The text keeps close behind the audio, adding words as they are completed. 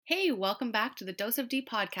Hey, welcome back to the Dose of D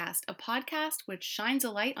podcast, a podcast which shines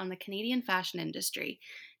a light on the Canadian fashion industry.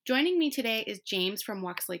 Joining me today is James from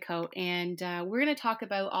Wuxley Coat, and we're going to talk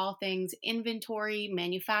about all things inventory,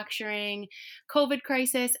 manufacturing, COVID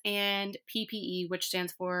crisis, and PPE, which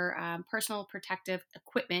stands for personal protective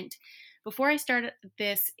equipment. Before I start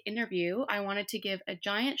this interview, I wanted to give a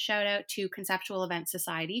giant shout out to Conceptual Event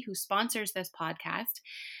Society, who sponsors this podcast.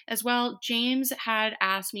 As well, James had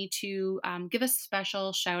asked me to give a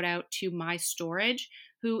special shout out to My Storage,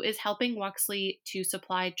 who is helping Wuxley to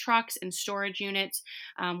supply trucks and storage units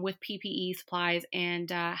with PPE supplies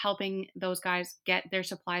and helping those guys get their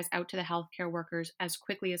supplies out to the healthcare workers as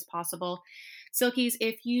quickly as possible. Silkies,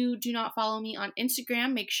 if you do not follow me on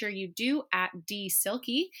Instagram, make sure you do at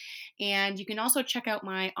dsilky. And you can also check out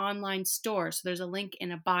my online store. So there's a link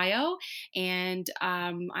in a bio, and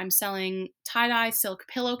I'm selling tie-dye silk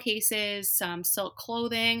pillowcases, some silk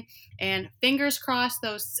clothing, and fingers crossed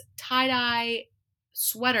those tie-dye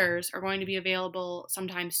sweaters are going to be available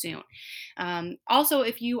sometime soon. Also,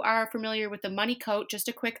 if you are familiar with the Money Coat, just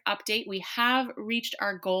a quick update. We have reached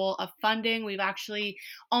our goal of funding. We've actually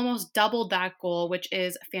almost doubled that goal, which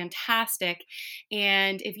is fantastic.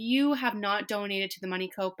 And if you have not donated to the Money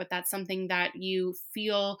Coat, but that's something that you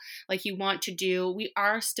feel like you want to do, we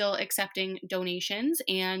are still accepting donations,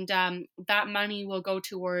 and that money will go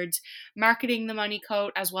towards marketing the Money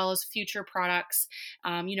Coat as well as future products.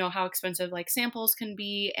 You know how expensive like samples can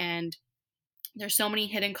be, and there's so many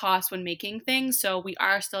hidden costs when making things, so we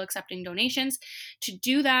are still accepting donations. To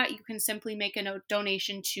do that, you can simply make a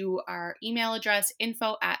donation to our email address,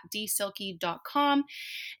 info@dsilky.com.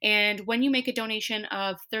 And when you make a donation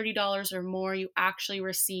of $30 or more, you actually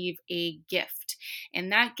receive a gift.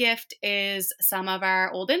 And that gift is some of our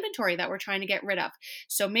old inventory that we're trying to get rid of.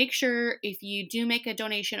 So make sure if you do make a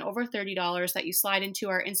donation over $30 that you slide into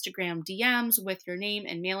our Instagram DMs with your name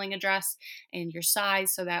and mailing address and your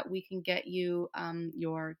size so that we can get you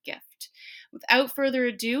your gift. Without further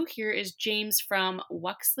ado, here is James from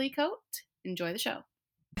Wuxley Coat. Enjoy the show.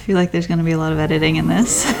 I feel like there's going to be a lot of editing in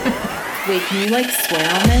this. Wait, can you like swear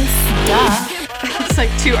on this? Duh. It's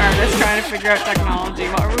like two artists trying to figure out technology.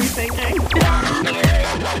 What were we thinking?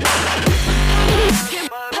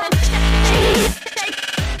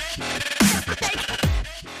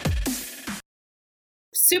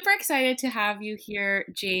 Super excited to have you here,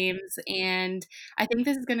 James, and I think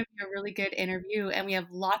this is going to be a really good interview, and we have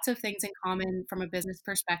lots of things in common from a business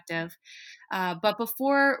perspective. But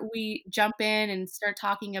before we jump in and start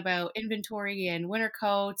talking about inventory and winter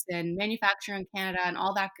coats and manufacturing in Canada and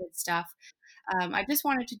all that good stuff, I just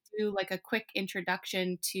wanted to do like a quick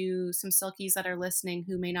introduction to some Silkies that are listening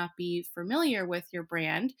who may not be familiar with your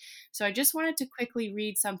brand. So I just wanted to quickly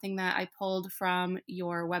read something that I pulled from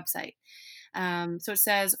your website. So it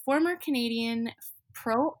says, former Canadian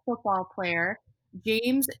pro football player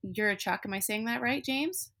James Jurachuk, am I saying that right,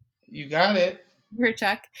 James? You got it.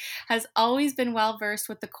 Jurachuk has always been well versed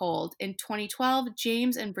with the cold. In 2012,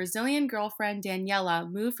 James and Brazilian girlfriend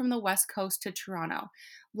Daniela moved from the West Coast to Toronto.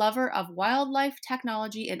 Lover of wildlife,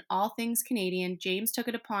 technology, and all things Canadian, James took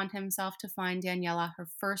it upon himself to find Daniela her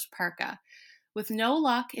first parka. With no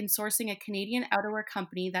luck in sourcing a Canadian outerwear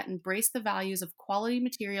company that embraced the values of quality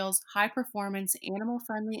materials, high performance, animal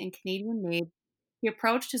friendly, and Canadian made, he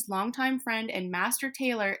approached his longtime friend and master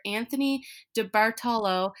tailor, Anthony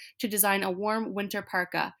DeBartolo, to design a warm winter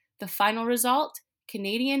parka. The final result?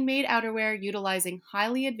 Canadian made outerwear utilizing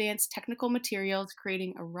highly advanced technical materials,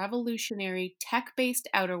 creating a revolutionary tech based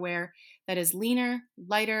outerwear that is leaner,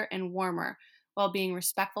 lighter, and warmer, while being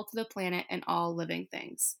respectful to the planet and all living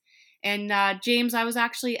things. And James, I was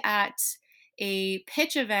actually at a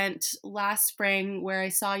pitch event last spring where I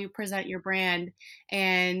saw you present your brand,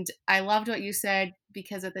 and I loved what you said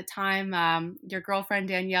because at the time, your girlfriend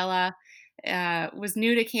Daniela was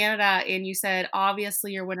new to Canada, and you said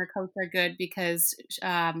obviously your winter coats are good because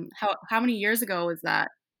how many years ago was that?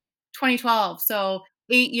 2012. So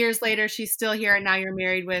 8 years later, she's still here, and now you're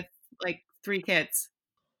married with like 3 kids.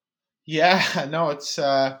 Yeah, no,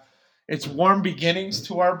 it's warm beginnings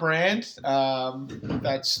to our brand.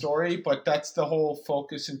 That story, but that's the whole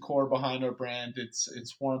focus and core behind our brand. It's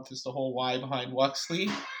warmth is the whole why behind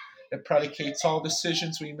Wuxley. It predicates all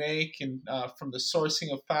decisions we make, and from the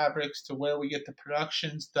sourcing of fabrics to where we get the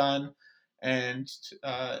productions done, and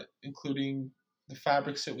including the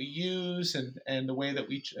fabrics that we use and the way that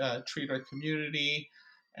we treat our community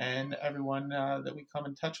and everyone that we come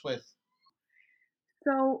in touch with.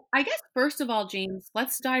 So, I guess first of all, James,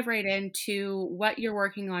 let's dive right into what you're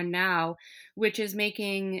working on now, which is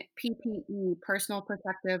making PPE, personal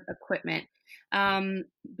protective equipment, um,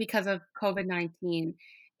 because of COVID-19.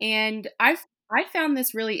 And I've I found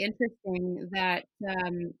this really interesting that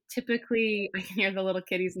typically, I can hear the little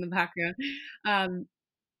kitties in the background. Um,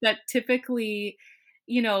 that typically,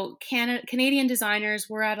 Canadian designers,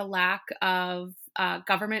 we're at a lack of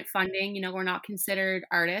government funding. We're not considered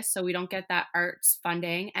artists, so we don't get that arts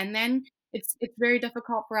funding. And then it's very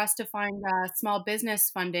difficult for us to find small business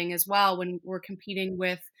funding as well when we're competing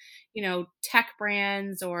with, tech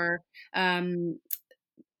brands or um,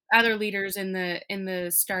 other leaders in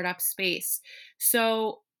the startup space.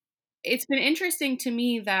 So it's been interesting to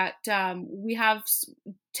me that we have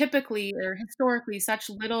typically or historically such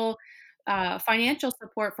little financial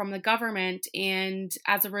support from the government, and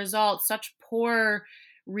as a result, such poor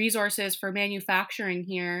resources for manufacturing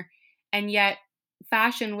here. And yet,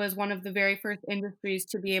 fashion was one of the very first industries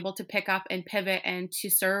to be able to pick up and pivot and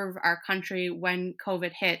to serve our country when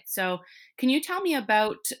COVID hit. So, can you tell me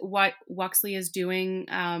about what Wuxley is doing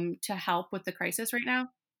to help with the crisis right now?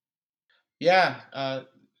 Yeah,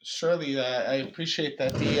 surely. I appreciate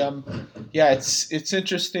that. Yeah, it's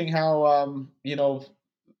interesting how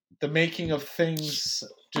the making of things,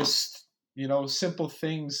 just simple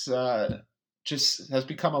things, just has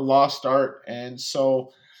become a lost art. And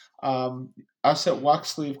so, um, us at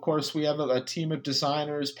Wuxley, of course, we have a team of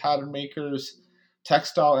designers, pattern makers,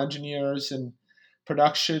 textile engineers, and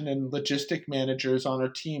production and logistic managers on our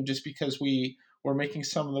team, just because we're making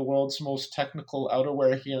some of the world's most technical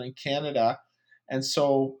outerwear here in Canada. And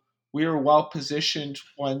so we were well positioned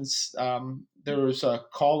once there was a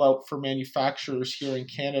call out for manufacturers here in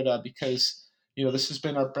Canada, because this has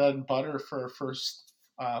been our bread and butter for our first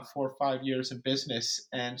 4 or 5 years in business.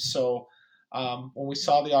 And so when we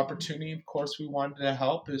saw the opportunity, of course, we wanted to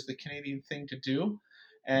help. It was the Canadian thing to do.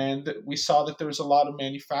 And we saw that there was a lot of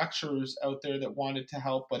manufacturers out there that wanted to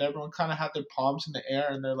help, but everyone kind of had their palms in the air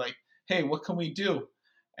and they're like, "Hey, what can we do?"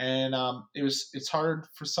 And it's hard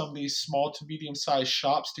for some of these small to medium sized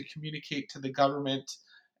shops to communicate to the government.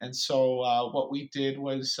 And so what we did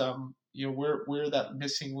was, we're that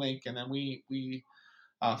missing link, and then we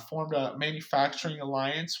formed a manufacturing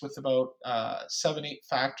alliance with about 7, 8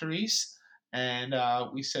 factories. And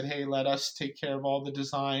we said, "Hey, let us take care of all the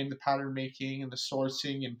design, the pattern making, and the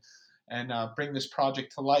sourcing, and bring this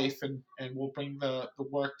project to life, and we'll bring the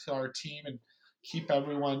work to our team and keep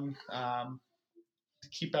everyone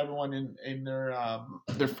in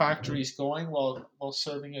their factories going while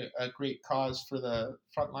serving a great cause for the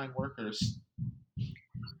frontline workers."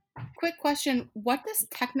 Quick question, what does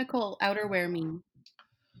technical outerwear mean?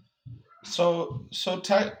 That's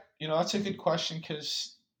a good question,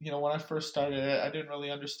 because when I first started it, I didn't really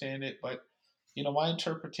understand it, but my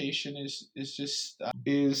interpretation is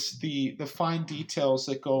the fine details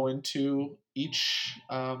that go into each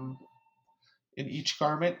in each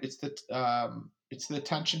garment. It's the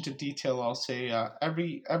attention to detail. I'll say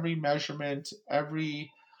every measurement,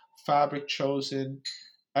 every fabric chosen,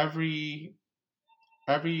 every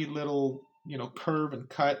every little curve and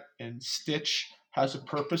cut and stitch has a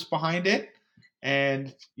purpose behind it.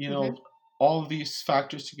 And Hmm. all of these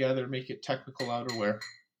factors together make it technical outerwear.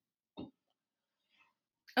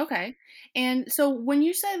 Okay. And so when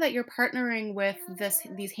you say that you're partnering with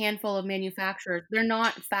these handful of manufacturers, they're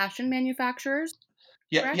not fashion manufacturers,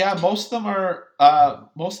 Yeah, correct? yeah. Most of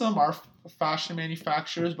them are fashion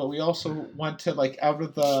manufacturers, but we also went to like out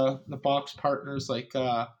of the box partners, like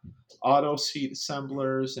auto seat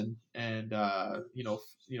assemblers, and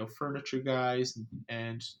furniture guys,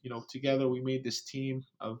 and together we made this team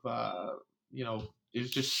of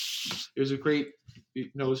it was a great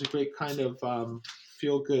it was a great kind of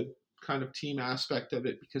feel good kind of team aspect of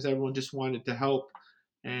it, because everyone just wanted to help.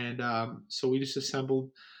 And so we just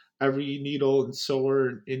assembled every needle and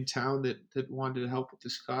sewer in town that wanted to help with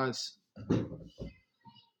this cause.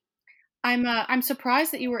 I'm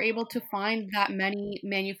surprised that you were able to find that many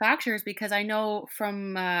manufacturers, because I know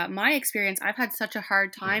from my experience, I've had such a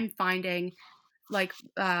hard time finding like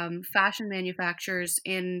fashion manufacturers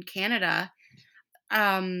in Canada.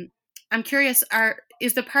 Um, I'm curious, are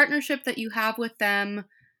is the partnership that you have with them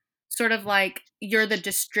sort of like you're the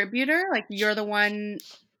distributor, like you're the one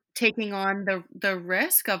taking on the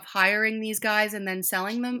risk of hiring these guys and then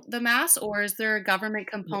selling them the mass, or is there a government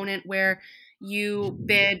component where you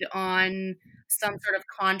bid on some sort of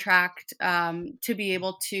contract to be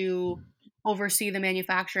able to oversee the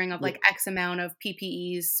manufacturing of Yeah, like X amount of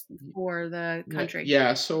PPEs for the yeah, country?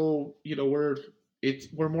 yeah. So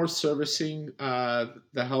we're more servicing the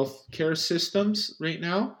healthcare systems right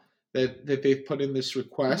now that they've put in this Hmm.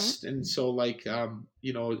 request. And so like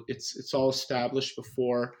it's all established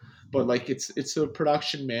before, but like it's a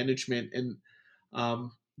production management. And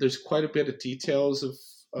there's quite a bit of details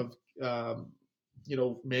of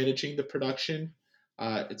managing the production.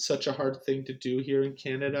 It's such a hard thing to do here in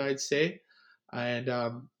Canada, I'd say. And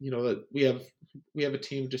we have a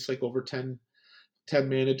team just like over ten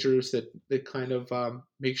managers that kind of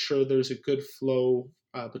make sure there's a good flow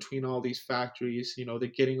between all these factories. They're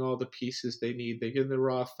getting all the pieces they need. They're getting the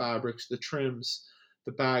raw fabrics, the trims,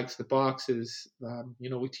 the bags, the boxes.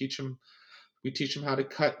 We teach them how to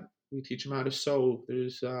cut. We teach them how to sew.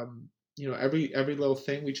 There's every little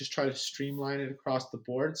thing. We just try to streamline it across the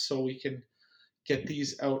board so we can get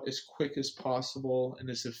these out as quick as possible and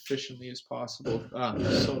as efficiently as possible,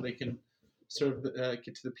 so they can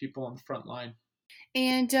get to the people on the front line.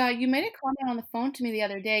 And you made a comment on the phone to me the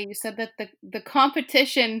other day. You said that the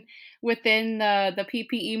competition within the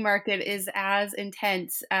PPE market is as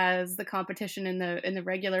intense as the competition in the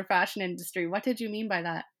regular fashion industry. What did you mean by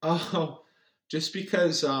that? Oh, just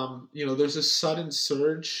because there's a sudden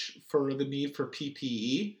surge for the need for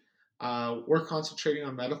PPE. We're concentrating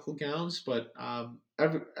on medical gowns, but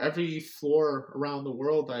every floor around the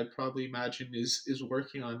world, I probably imagine, is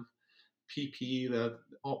working on PPE.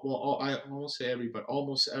 I won't say every, but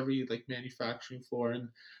almost every like manufacturing floor, and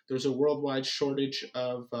there's a worldwide shortage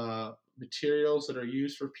of materials that are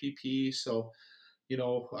used for PPE. So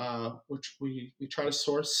which we try to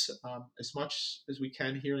source as much as we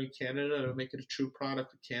can here in Canada to make it a true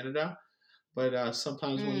product of Canada. But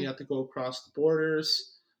sometimes when you Mm, have to go across the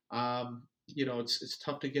borders, it's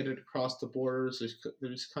tough to get it across the borders.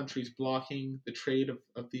 There's countries blocking the trade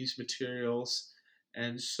of these materials,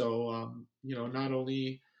 and so not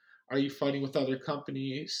only are you fighting with other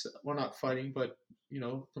companies, well, not fighting, but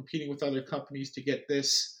competing with other companies to get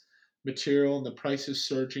this material, and the price is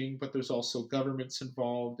surging, but there's also governments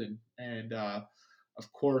involved, and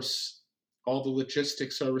of course all the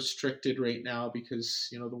logistics are restricted right now because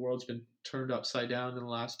the world's been turned upside down in the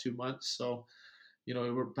last 2 months. So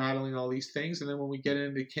we're battling all these things, and then when we get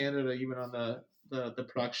into Canada, even on the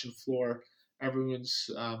production floor, everyone's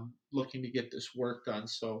looking to get this work done.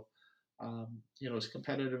 So it's a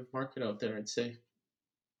competitive market out there, I'd say.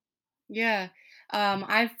 yeah.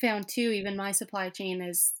 I've found too, even my supply chain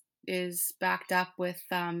is backed up with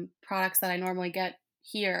products that I normally get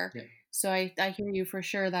here. Yeah. So I hear you for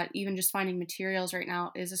sure that even just finding materials right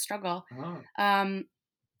now is a struggle. Ah, Um,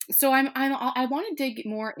 so I want to dig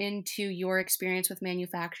more into your experience with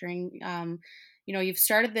manufacturing. You've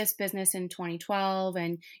started this business in 2012,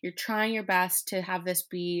 and you're trying your best to have this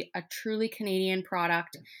be a truly Canadian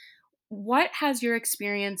product. What has your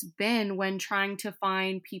experience been when trying to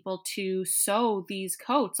find people to sew these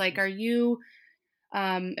coats? Like, are you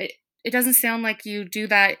it doesn't sound like you do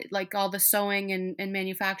that, like all the sewing and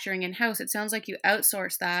manufacturing in house. It sounds like you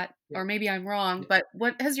outsource that, yeah. or maybe I'm wrong. Yeah. But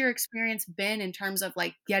what has your experience been in terms of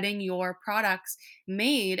like getting your products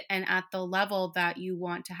made and at the level that you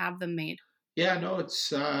want to have them made? Yeah, no,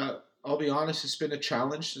 it's I'll be honest, it's been a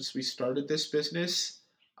challenge since we started this business.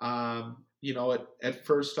 At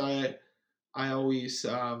first I always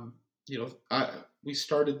we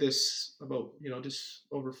started this about just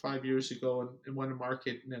over 5 years ago, and went to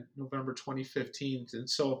market in November 2015. And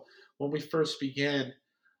so when we first began,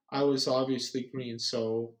 I was obviously green.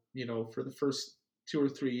 So for the first 2 or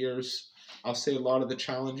 3 years, I'll say a lot of the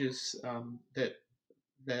challenges that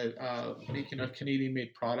making a Canadian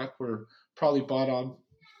made product were probably bought on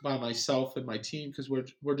by myself and my team, because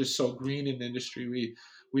we're just so green in the industry.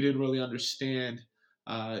 We didn't really understand.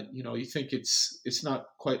 You think it's not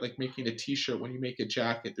quite like making a T-shirt when you make a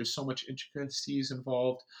jacket. There's so much intricacies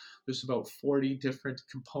involved. There's about 40 different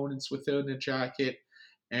components within a jacket,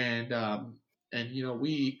 and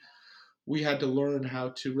we had to learn how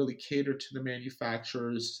to really cater to the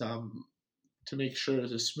manufacturers, to make sure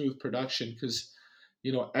there's a smooth production, because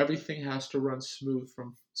everything has to run smooth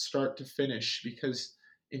from start to finish, because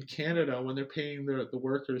in Canada, when they're paying the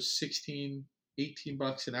workers 16,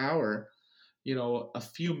 $18 an hour, a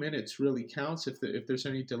few minutes really counts if there's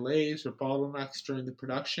any delays or bottlenecks during the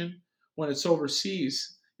production. When it's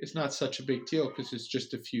overseas, it's not such a big deal because it's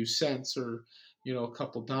just a few cents, or a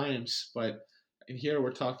couple dimes. But in here,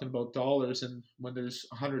 we're talking about dollars, and when there's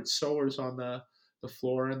 100 sewers on the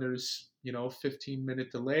floor, and there's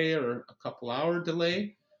 15-minute delay or a couple hour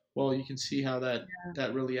delay, well, you can see how that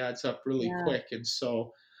really adds up really Yeah. quick. And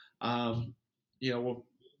so we'll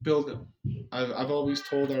build. I've always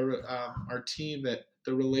told our team that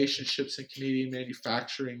the relationships in Canadian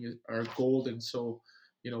manufacturing are golden. So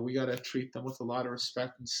we got to treat them with a lot of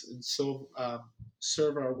respect, and so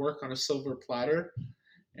serve our work on a silver platter.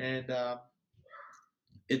 And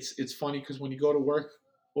it's funny because when you go to work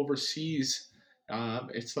overseas,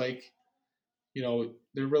 it's like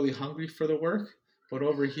they're really hungry for the work, but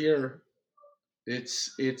over here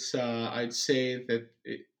it's I'd say that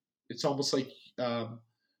it's almost like um,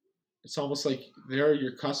 it's almost like they're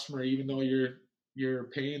your customer, even though you're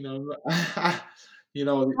paying them. you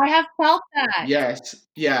know, I have felt that. yes,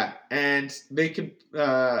 yeah, and they can.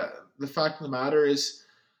 The fact of the matter is,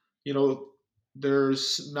 you know,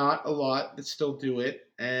 there's not a lot that still do it,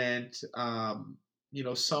 and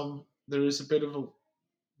some there is a bit of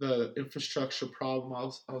the infrastructure problem.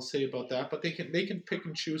 I'll say about that, but they can pick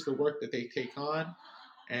and choose the work that they take on,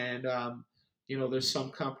 and there's some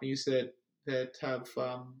companies that have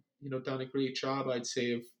done a great job, I'd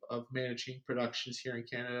say, of managing productions here in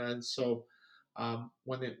Canada. And so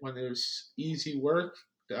when there's easy work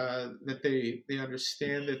that they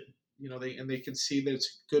understand that they can see that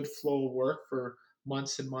it's good flow of work for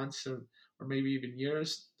months and months, or maybe even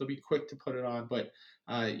years, they'll be quick to put it on. But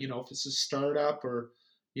if it's a startup, or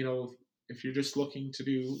you know if you're just looking to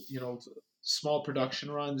do small production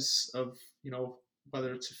runs of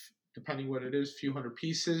whether it's depending what it is, a few hundred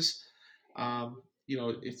pieces,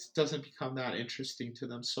 it doesn't become that interesting to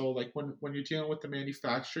them. So like when you're dealing with the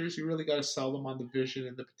manufacturers, you really got to sell them on the vision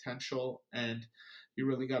and the potential, and you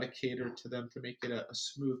really got to cater to them to make it a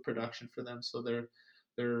smooth production for them, so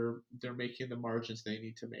they're making the margins they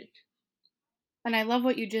need to make. And I love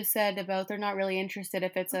what you just said about they're not really interested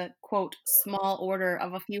if it's a quote small order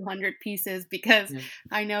of a few hundred pieces, because Yeah,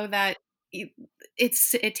 I know that it,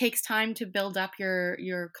 it takes time to build up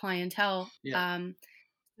your clientele. yeah,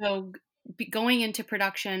 So going into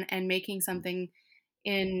production and making something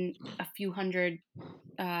in a few hundred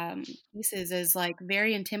pieces is like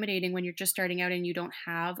very intimidating when you're just starting out and you don't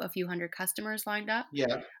have a few hundred customers lined up.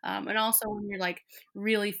 yeah, And also when you're like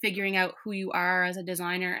really figuring out who you are as a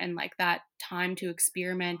designer, and like that time to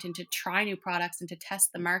experiment and to try new products and to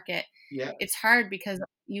test the market, yeah, it's hard because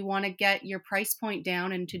you want to get your price point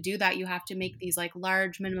down. And to do that, you have to make these like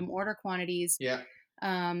large minimum order quantities. yeah.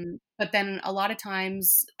 But then a lot of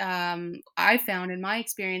times, I found in my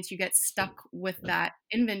experience, you get stuck with that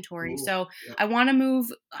inventory. Ooh, So yeah, I want to move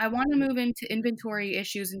into inventory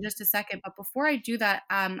issues in just a second. But before I do that,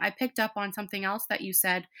 I picked up on something else that you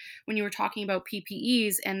said when you were talking about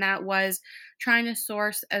PPEs, and that was trying to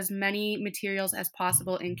source as many materials as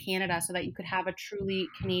possible in Canada so that you could have a truly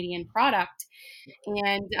Canadian product.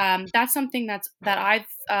 And that's something that I've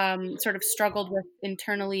sort of struggled with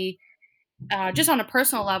internally, just on a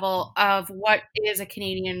personal level, of what is a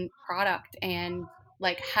Canadian product, and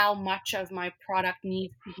like how much of my product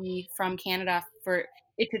needs to be from Canada for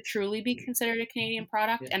it to truly be considered a Canadian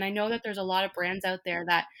product. yeah, And I know that there's a lot of brands out there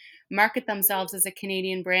that market themselves as a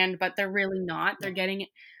Canadian brand, but they're really not. They're no, getting,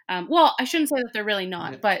 well, I shouldn't say that they're really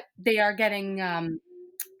not, yeah, but they are getting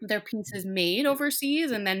their pieces made overseas,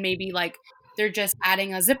 and then maybe like they're just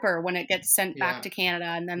adding a zipper when it gets sent back yeah, to Canada,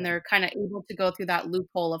 and then yeah, they're kind of able to go through that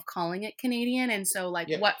loophole of calling it Canadian. And so like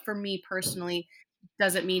yeah, what for me personally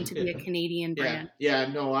does it mean to yeah. be a Canadian Yeah, brand? yeah,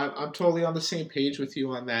 no, I'm totally on the same page with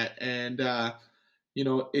you on that, and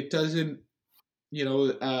it doesn't, you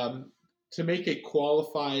know, um, to make it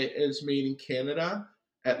qualify as made in Canada,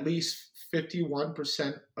 at least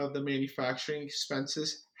 51% of the manufacturing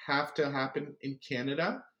expenses have to happen in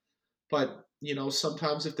Canada. But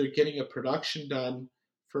sometimes if they're getting a production done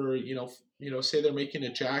for say they're making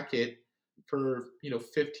a jacket for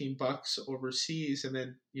 $15 overseas, and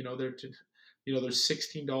then there's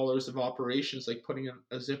 $16 of operations, like putting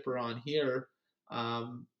a zipper on here.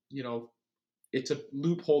 um, you know it's a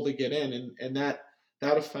loophole to get in, and that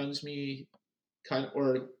offends me,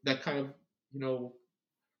 or that kind of you know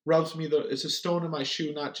rubs me, it's a stone in my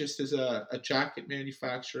shoe, not just as a jacket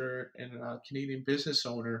manufacturer and a Canadian business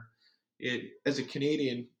owner. It As a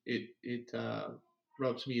Canadian, it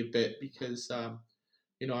rubs me a bit, because I'm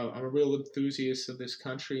a real enthusiast of this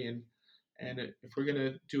country, and if we're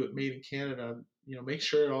gonna do it made in Canada, make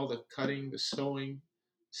sure all the cutting, the sewing,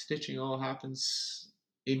 stitching all happens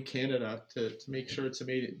in Canada, to make sure it's a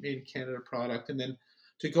made in Canada product. And then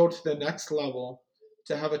to go to the next level,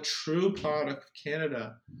 to have a true product of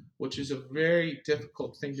Canada, which is a very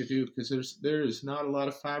difficult thing to do, because there is not a lot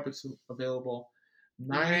of fabrics available.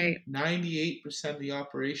 Right. 98% of the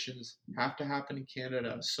operations have to happen in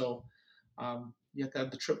Canada. So you have to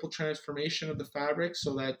have the triple transformation of the fabric,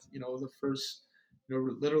 so that the first,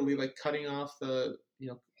 literally like cutting off the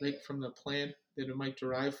right from the plant that it might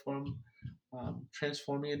derive from,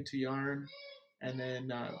 transforming it into yarn, and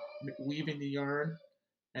then weaving the yarn,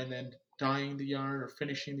 and then dyeing the yarn or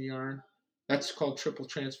finishing the yarn. That's called triple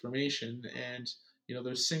transformation. And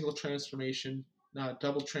there's single transformation,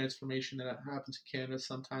 double transformation that happens in Canada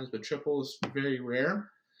sometimes, but triple is very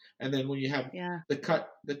rare. And then when you have Yeah. the cut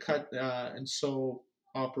and sew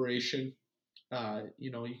operation,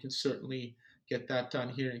 you can certainly get that done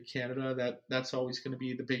here in Canada. That's always going to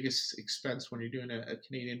be the biggest expense when you're doing a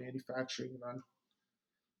Canadian manufacturing run.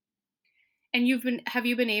 And have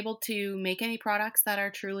you been able to make any products that are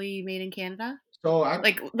truly made in Canada? So I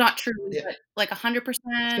Like not truly, yeah but like 100% or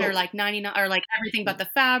so like 99 or like everything but the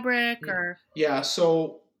fabric yeah, or yeah.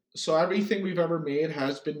 So everything we've ever made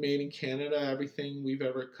has been made in Canada. Everything we've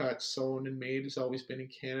ever cut, sewn, and made has always been in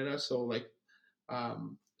Canada. So like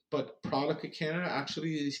Um, but product of Canada, actually,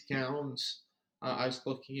 these gowns I was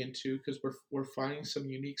looking into because we're finding some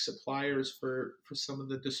unique suppliers for some of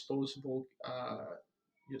the disposable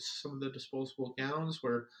some of the disposable gowns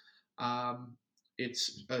where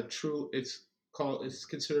it's a true it's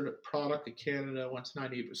considered a product of Canada once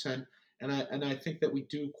 98%, and I think that we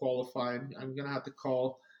do qualify. I'm gonna have to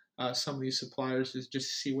call some of these suppliers is just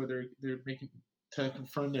to see whether they're making to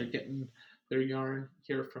confirm they're getting their yarn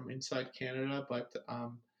here from inside Canada, but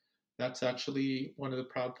that's actually one of the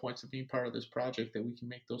proud points of being part of this project that we can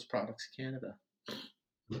make those products in Canada.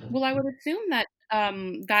 well, I would assume that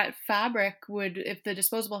that fabric would, if the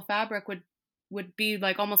disposable fabric would be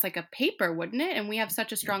like almost like a paper, wouldn't it? And we have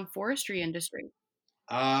such a strong forestry industry.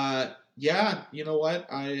 Yeah, you know what?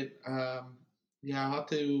 Yeah, I'll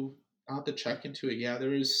have to check into it. Yeah,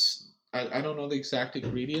 there is. I don't know the exact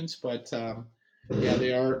ingredients, but yeah,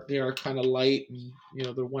 they are kind of light and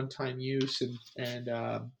they're one time use and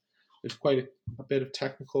there's quite a bit of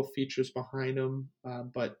technical features behind them.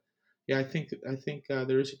 But yeah, I think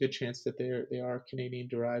there is a good chance that they are Canadian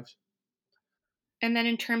derived. And then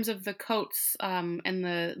in terms of the coats, and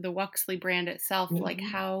the Wuxley brand itself, like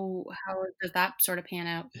how does that sort of pan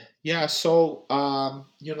out? Yeah, so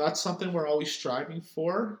that's something we're always striving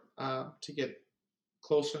for to get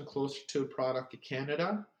closer and closer to a product of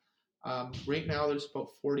Canada. Right now, there's about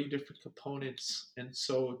 40 different components, and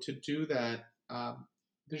so to do that,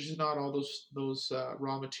 there's just not all those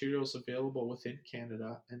raw materials available within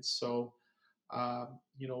Canada, and so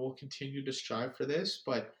we'll continue to strive for this.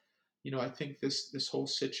 But I think this whole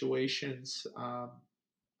situation's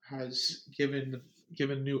has given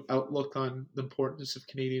new outlook on the importance of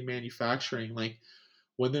Canadian manufacturing. Like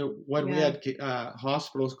when we Yeah. had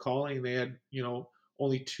hospitals calling, they had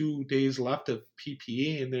only 2 days left of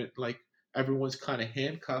PPE, and they're like everyone's kind of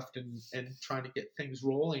handcuffed and trying to get things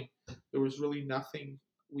rolling. There was really nothing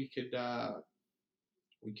we could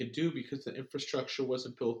do because the infrastructure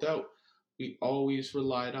wasn't built out. We always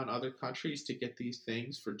relied on other countries to get these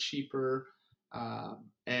things for cheaper,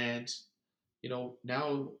 and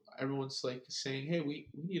now everyone's like saying, hey, we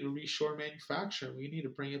need to reshore manufacturing. We need to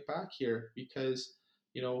bring it back here because,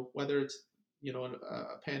 whether it's,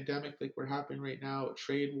 a pandemic like we're happening right now, a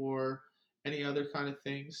trade war, any other kind of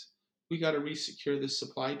things, we got to resecure the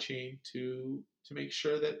supply chain to make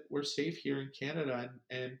sure that we're safe here in Canada.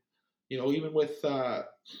 And even with,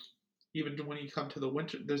 even when you come to the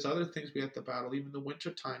winter, there's other things we have to battle. Even the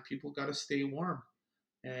winter time, people got to stay warm.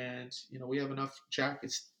 And, we have enough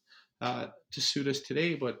jackets to suit us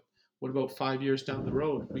today, but what about 5 years down the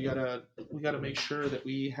road? We gotta make sure that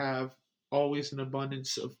we have always an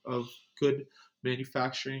abundance of good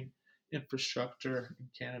manufacturing infrastructure in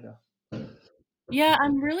Canada. Yeah,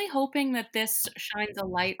 I'm really hoping that this shines a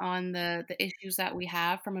light on the issues that we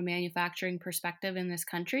have from a manufacturing perspective in this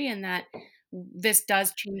country, and that this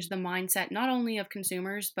does change the mindset not only of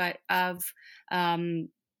consumers but of um,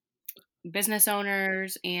 business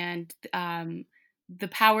owners and the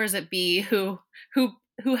powers that be who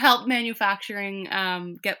who help manufacturing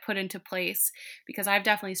get put into place. Because I've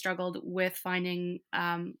definitely struggled with finding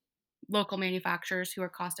local manufacturers who are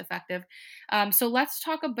cost effective. So let's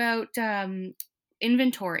talk about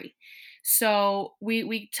inventory. So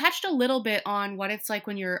we touched a little bit on what it's like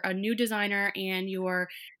when you're a new designer and you're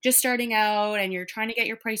just starting out and you're trying to get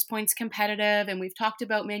your price points competitive. And we've talked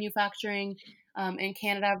about manufacturing in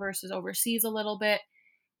Canada versus overseas a little bit.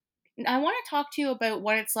 I want to talk to you about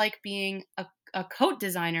what it's like being a coat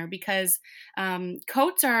designer, because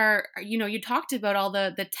coats are, you talked about all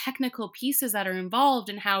the technical pieces that are involved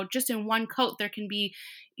and how just in one coat there can be,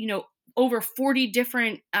 over 40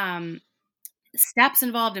 different steps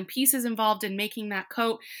involved and pieces involved in making that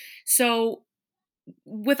coat. So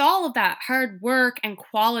with all of that hard work and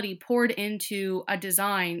quality poured into a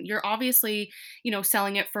design, you're obviously,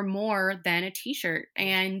 selling it for more than a t-shirt.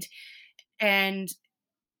 And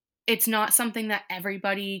it's not something that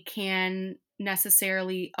everybody can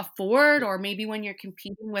necessarily afford, or maybe when you're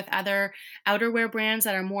competing with other outerwear brands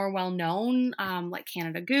that are more well known, like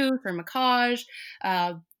Canada Goose or Macaj,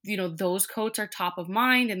 those coats are top of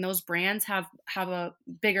mind, and those brands have a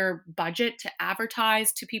bigger budget to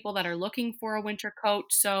advertise to people that are looking for a winter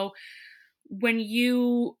coat. So when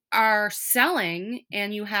you are selling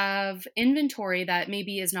and you have inventory that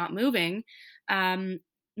maybe is not moving,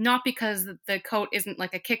 not because the coat isn't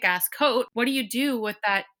like a kick-ass coat, what do you do with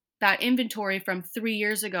that inventory from 3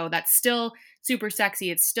 years ago that's still super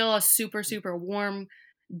sexy? It's still a super, super warm,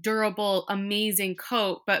 durable, amazing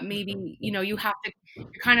coat, but maybe, you have to, you're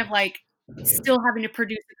kind of like still having to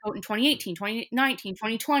produce the coat in 2018, 2019,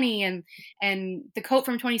 2020, and the coat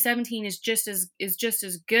from 2017 is just as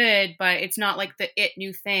good, but it's not like the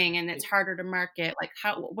new thing, and it's harder to market. Like,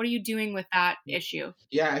 what are you doing with that issue?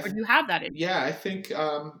 Yeah, Or do you have that issue? yeah, I think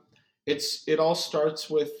it all starts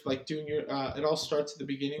with like doing your. It all starts at the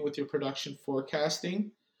beginning with your production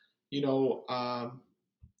forecasting. You know,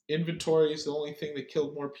 inventory is the only thing that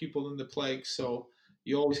killed more people than the plague. So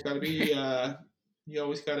you always got to be you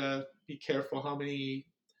always got to be careful how many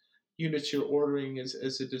units you're ordering as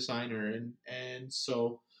a designer, and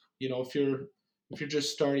so if you're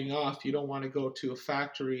just starting off, you don't want to go to a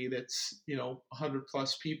factory that's 100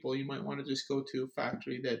 plus people. You might want to just go to a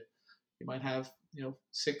factory that you might have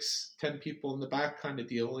 6, 10 people in the back kind of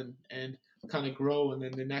deal, and kind of grow, and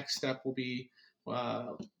then the next step will be uh,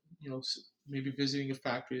 maybe visiting a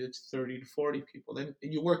factory that's 30 to 40 people. Then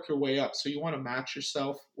you work your way up, so you want to match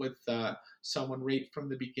yourself with someone right from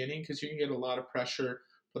the beginning, because you can get a lot of pressure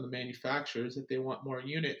from the manufacturers that they want more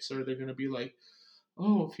units, or they're going to be like,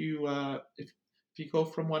 oh, if you go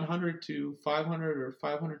from 100 to 500 or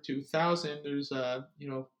 500 to 1,000, there's a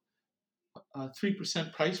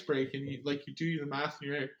 3% price break, and you do the math in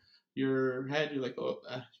your head. You're like,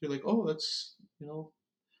 oh, that's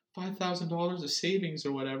 $5,000 of savings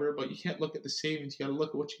or whatever, but you can't look at the savings. You got to look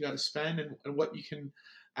at what you got to spend, and what you can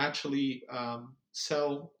actually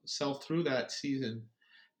sell through that season.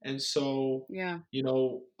 And so, Yeah.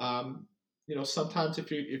 sometimes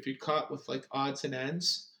if you're caught with like odds and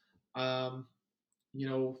ends, um, you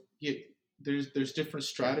know, you, there's different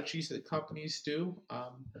strategies that companies do.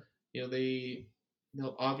 They,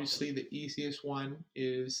 obviously the easiest one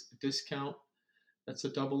is discount. That's a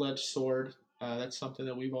double-edged sword. That's something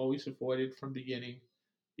that we've always avoided from the beginning,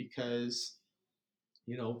 because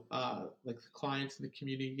like the clients in the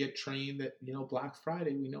community get trained that Black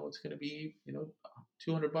Friday, we know it's going to be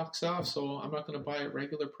 $200 off, so I'm not going to buy at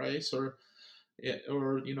regular price, I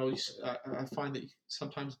find that you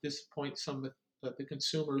sometimes disappoint some of the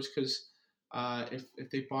consumers, because if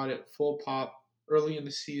they bought it full pop early in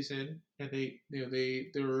the season, and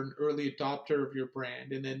they're an early adopter of your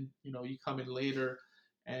brand, and then you come in later,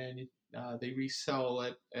 and they resell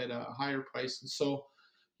at a higher price. And so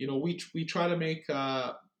we try to make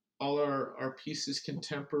all our pieces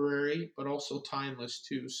contemporary, but also timeless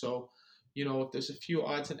too. So if there's a few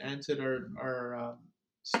odds and ends that are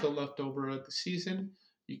still left over of the season,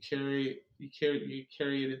 you carry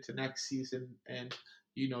it into next season, and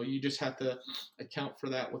you just have to account for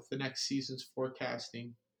that with the next season's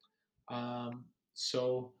forecasting.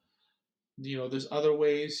 So there's other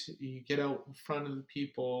ways you get out in front of the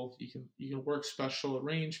people. You can work special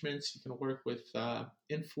arrangements. You can work with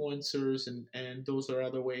influencers, and those are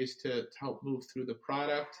other ways to help move through the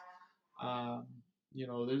product. Um,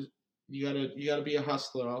 there's you gotta be a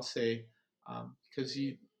hustler, I'll say, because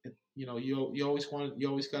you always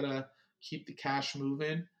gotta keep the cash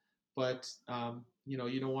moving, but you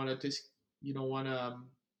don't want to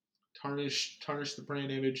tarnish the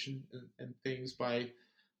brand image, and things by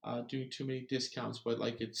doing too many discounts. But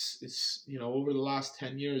like it's over the last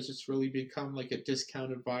 10 years, it's really become like a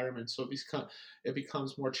discount environment. So it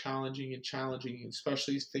becomes more challenging,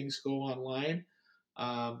 especially as things go online.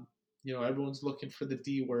 Everyone's looking for the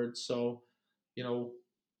D word. So you know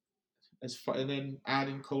and then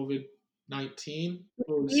adding COVID-19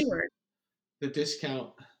 was Keyword. the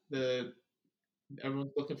discount. The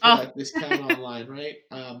Everyone's looking for Oh, that discount online, right?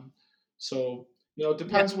 So it yeah.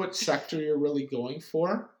 depends what sector you're really going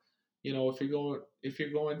for. If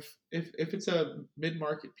it's a mid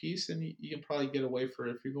market piece, then you can probably get away for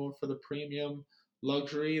it. If you're going for the premium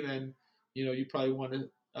luxury, then you probably want to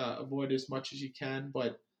avoid as much as you can.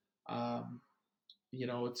 But um,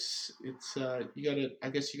 it's you gotta I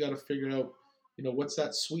guess you gotta figure out what's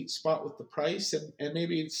that sweet spot with the price, and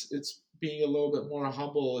maybe it's being a little bit more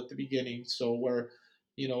humble at the beginning, so where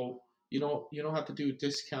you don't have to do a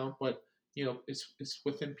discount, but it's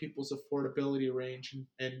within people's affordability range,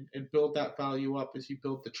 and build that value up as you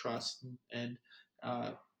build the trust, and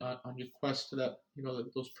on your quest to that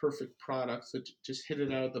those perfect products that just hit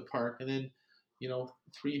it out of the park. And then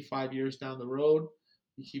 3-5 years down the road,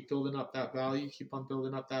 you keep building up that value, keep on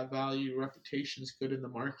building up that value, your reputation's good in the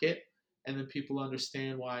market, and then people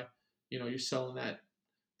understand why you're selling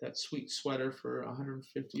that sweet sweater for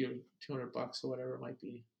 150 or $200 or whatever it might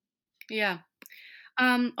be. Yeah.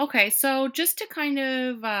 Okay, so just to kind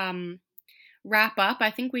of wrap up,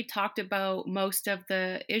 I think we talked about most of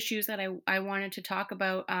the issues that I wanted to talk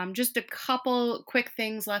about. Just a couple quick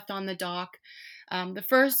things left on the dock. The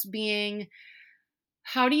first being,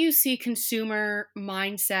 how do you see consumer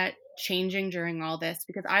mindset changing during all this?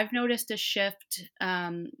 Because I've noticed a shift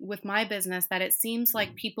with my business that it seems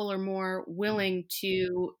like people are more willing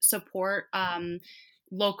to support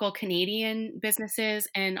local Canadian businesses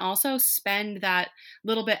and also spend that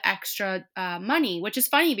little bit extra money, which is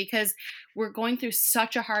funny because we're going through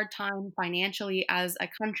such a hard time financially as a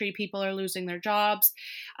country. People are losing their jobs.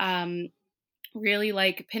 Um, really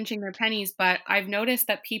like pinching their pennies, but I've noticed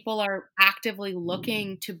that people are actively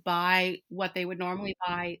looking to buy what they would normally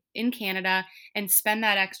buy in Canada and spend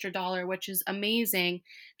that extra dollar, which is amazing.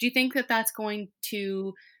 Do you think that that's going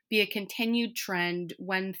to be a continued trend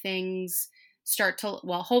when things start to,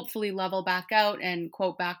 well, hopefully level back out and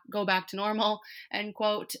quote back, go back to normal, end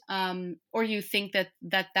quote, or you think that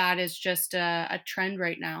that is just a trend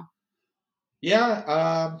right now?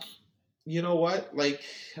 Yeah, you know what? Like,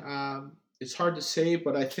 it's hard to say,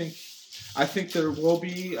 but I think there will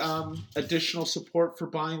be additional support for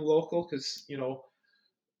buying local because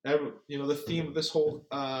the theme of this whole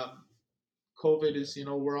COVID is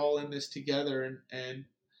we're all in this together, and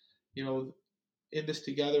you know in this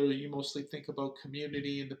together, you mostly think about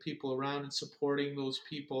community and the people around and supporting those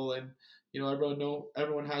people. And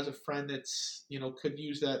everyone has a friend that's could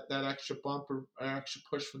use that extra bump or extra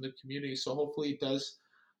push from the community. So hopefully it does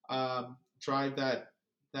drive that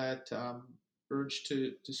urge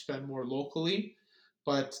to spend more locally.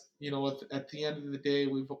 But at the end of the day,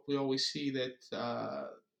 we always see that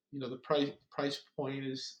the price point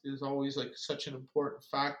is always like such an important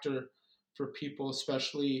factor for people,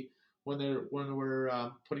 especially when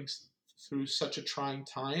we're putting through such a trying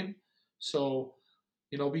time. So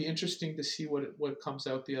it'll be interesting to see what comes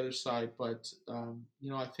out the other side. But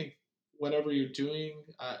I think whatever you're doing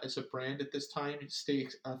as a brand at this time, stay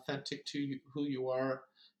authentic to who you are,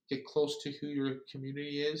 get close to who your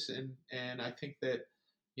community is, and I think that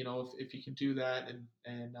if you can do that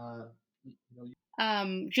and you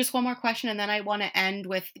know Just one more question, and then I want to end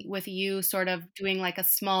with you sort of doing like a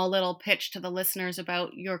small little pitch to the listeners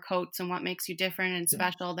about your coats and what makes you different and yeah.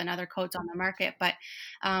 special than other coats on the market. But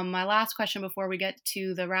my last question before we get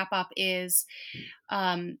to the wrap up is,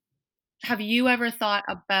 um, have you ever thought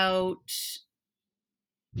about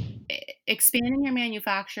expanding your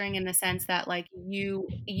manufacturing in the sense that like you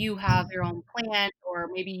have your own plant, or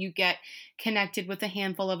maybe you get connected with a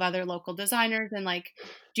handful of other local designers and like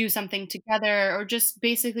do something together, or just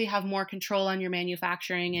basically have more control on your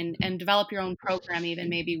manufacturing and develop your own program, even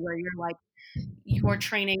maybe where you're like you're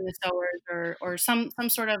training the sewers, or some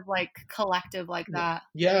sort of like collective like Yeah, that?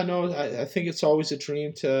 yeah, no, I think it's always a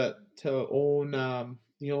dream to own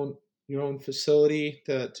your own facility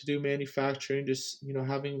to do manufacturing, just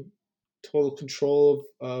having total control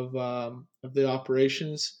of the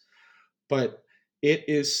operations. But it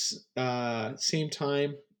is same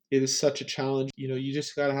time it is such a challenge. You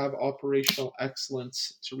just got to have operational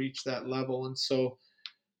excellence to reach that level, and so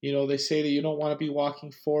they say that you don't want to be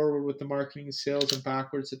walking forward with the marketing and sales and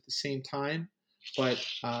backwards at the same time. But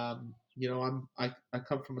I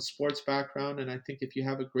come from a sports background, and I think if you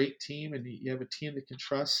have a great team and you have a team that can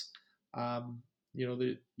trust,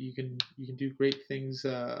 that you can do great things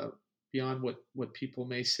beyond what people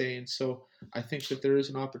may say. And so I think that there is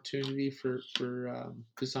an opportunity for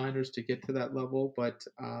designers to get to that level. But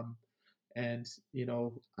and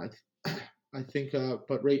I think,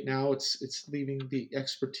 but right now it's leaving the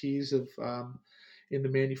expertise of in the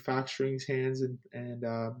manufacturing's hands, and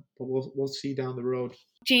but we'll see down the road.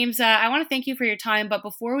 James, I want to thank you for your time. But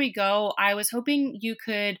before we go, I was hoping you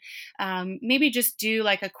could maybe just do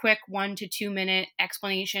like a quick 1 to 2 minute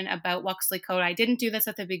explanation about Wuxley Code. I didn't do this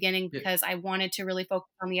at the beginning Yeah, because I wanted to really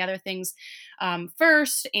focus on the other things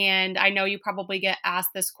first. And I know you probably get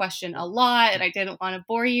asked this question a lot, and I didn't want to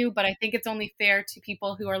bore you, but I think it's only fair to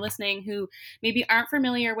people who are listening who maybe aren't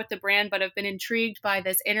familiar with the brand but have been intrigued by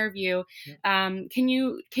this interview. yeah, Can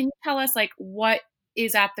you tell us like what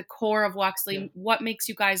is at the core of yeah, Wuxley? What makes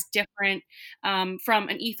you guys different from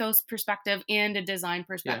an ethos perspective and a design yeah.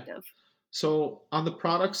 perspective? So on the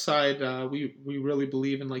product side, we really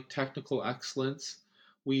believe in like technical excellence.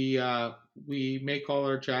 We make all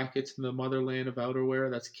our jackets in the motherland of outerwear,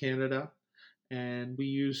 that's Canada, and we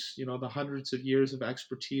use the hundreds of years of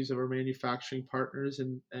expertise of our manufacturing partners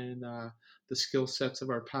and the skill sets of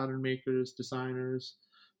our pattern makers, designers,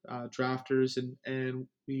 drafters, and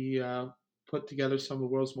we put together some of the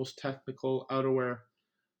world's most technical outerwear.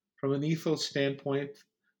 From an ethos standpoint,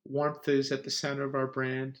 warmth is at the center of our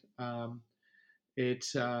brand.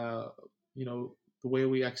 It's the way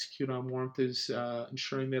we execute on warmth is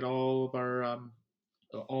ensuring that all of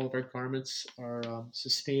our garments are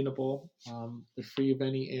sustainable. They're free of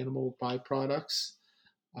any animal byproducts.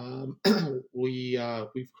 Um,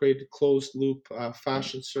 we've created closed loop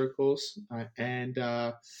fashion circles,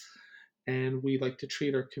 and we like to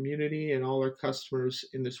treat our community and all our customers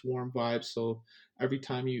in this warm vibe. So every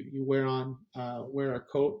time you wear our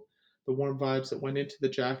coat, the warm vibes that went into the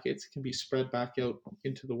jackets can be spread back out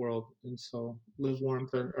into the world. And so live warm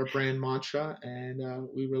is our brand mantra, and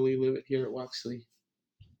we really live it here at Wexley.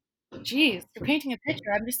 Geez, you're painting a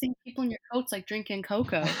picture. I'm just seeing people in your coats like drinking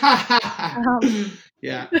cocoa. Um,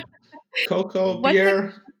 Yeah, cocoa, what's the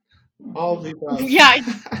beer, all of the above. yeah?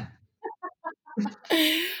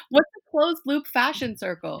 What's a closed loop fashion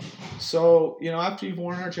circle? So, after you've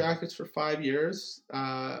worn our jackets for 5 years,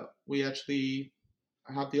 we actually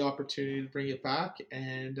have the opportunity to bring it back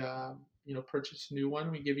and, purchase a new one.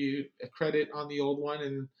 We give you a credit on the old one,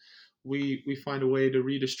 and we find a way to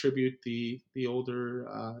redistribute the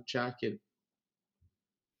older jacket.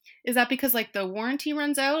 Is that because like the warranty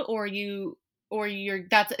runs out, or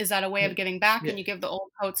is that a way of giving back Yeah, and you give the old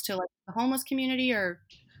coats to like the homeless community or?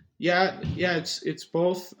 yeah, it's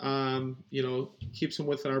both. Keeps them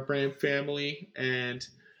within our brand family, and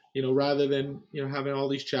rather than having all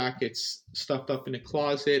these jackets stuffed up in a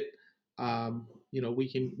closet, we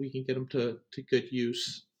can get them to good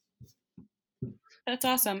use. That's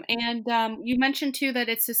awesome. And you mentioned too that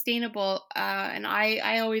it's sustainable, and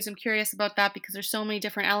I always am curious about that because there's so many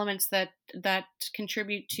different elements that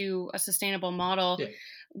contribute to a sustainable model. Yeah.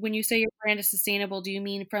 When you say your brand is sustainable, do you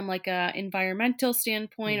mean from like a environmental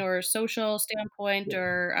standpoint Mm. or a social standpoint, Yeah.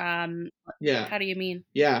 or Yeah. how do you mean?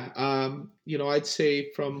 Yeah. I'd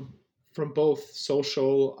say from both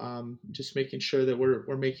social, just making sure that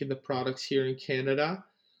we're making the products here in Canada,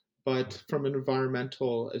 but from an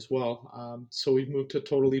environmental as well. So we've moved to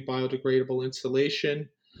totally biodegradable insulation.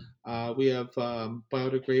 We have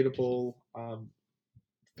biodegradable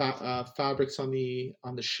fabrics on the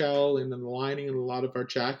shell and then the lining in a lot of our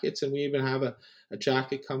jackets, and we even have a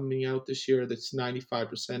jacket coming out this year that's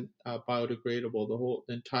 95% biodegradable,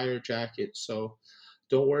 the entire jacket. So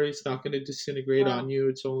don't worry, it's not going to disintegrate Wow. on you.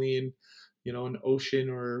 It's only in an ocean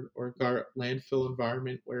or landfill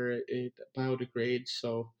environment where it biodegrades.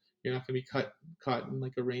 So you're not going to be caught in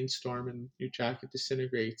like a rainstorm and your jacket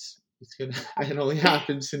disintegrates. It's gonna it only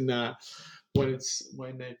happens in when it's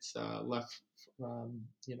left,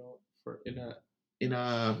 for in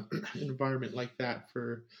a environment like that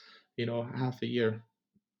for half a year.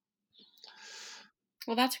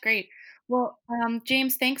 Well, that's great. Well,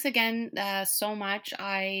 James, thanks again so much.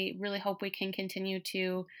 I really hope we can continue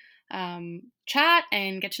to chat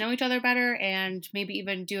and get to know each other better, and maybe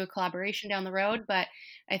even do a collaboration down the road. But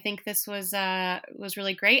I think this was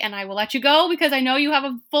really great, and I will let you go because I know you have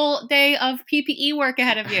a full day of PPE work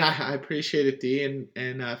ahead of you. I appreciate it, Dee,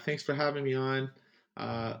 and thanks for having me on.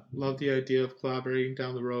 Love the idea of collaborating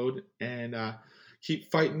down the road, and keep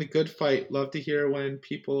fighting the good fight. Love to hear when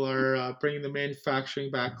people are bringing the manufacturing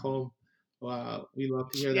back home. We love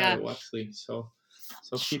to hear that Yeah. at Wexley. So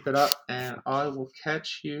keep it up, and I will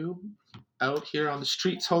catch you out here on the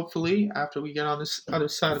streets, hopefully, after we get on this other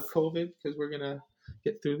side of COVID, because we're going to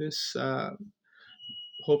get through this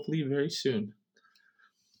hopefully very soon.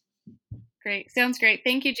 Great. Sounds great.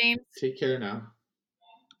 Thank you, James. Take care now.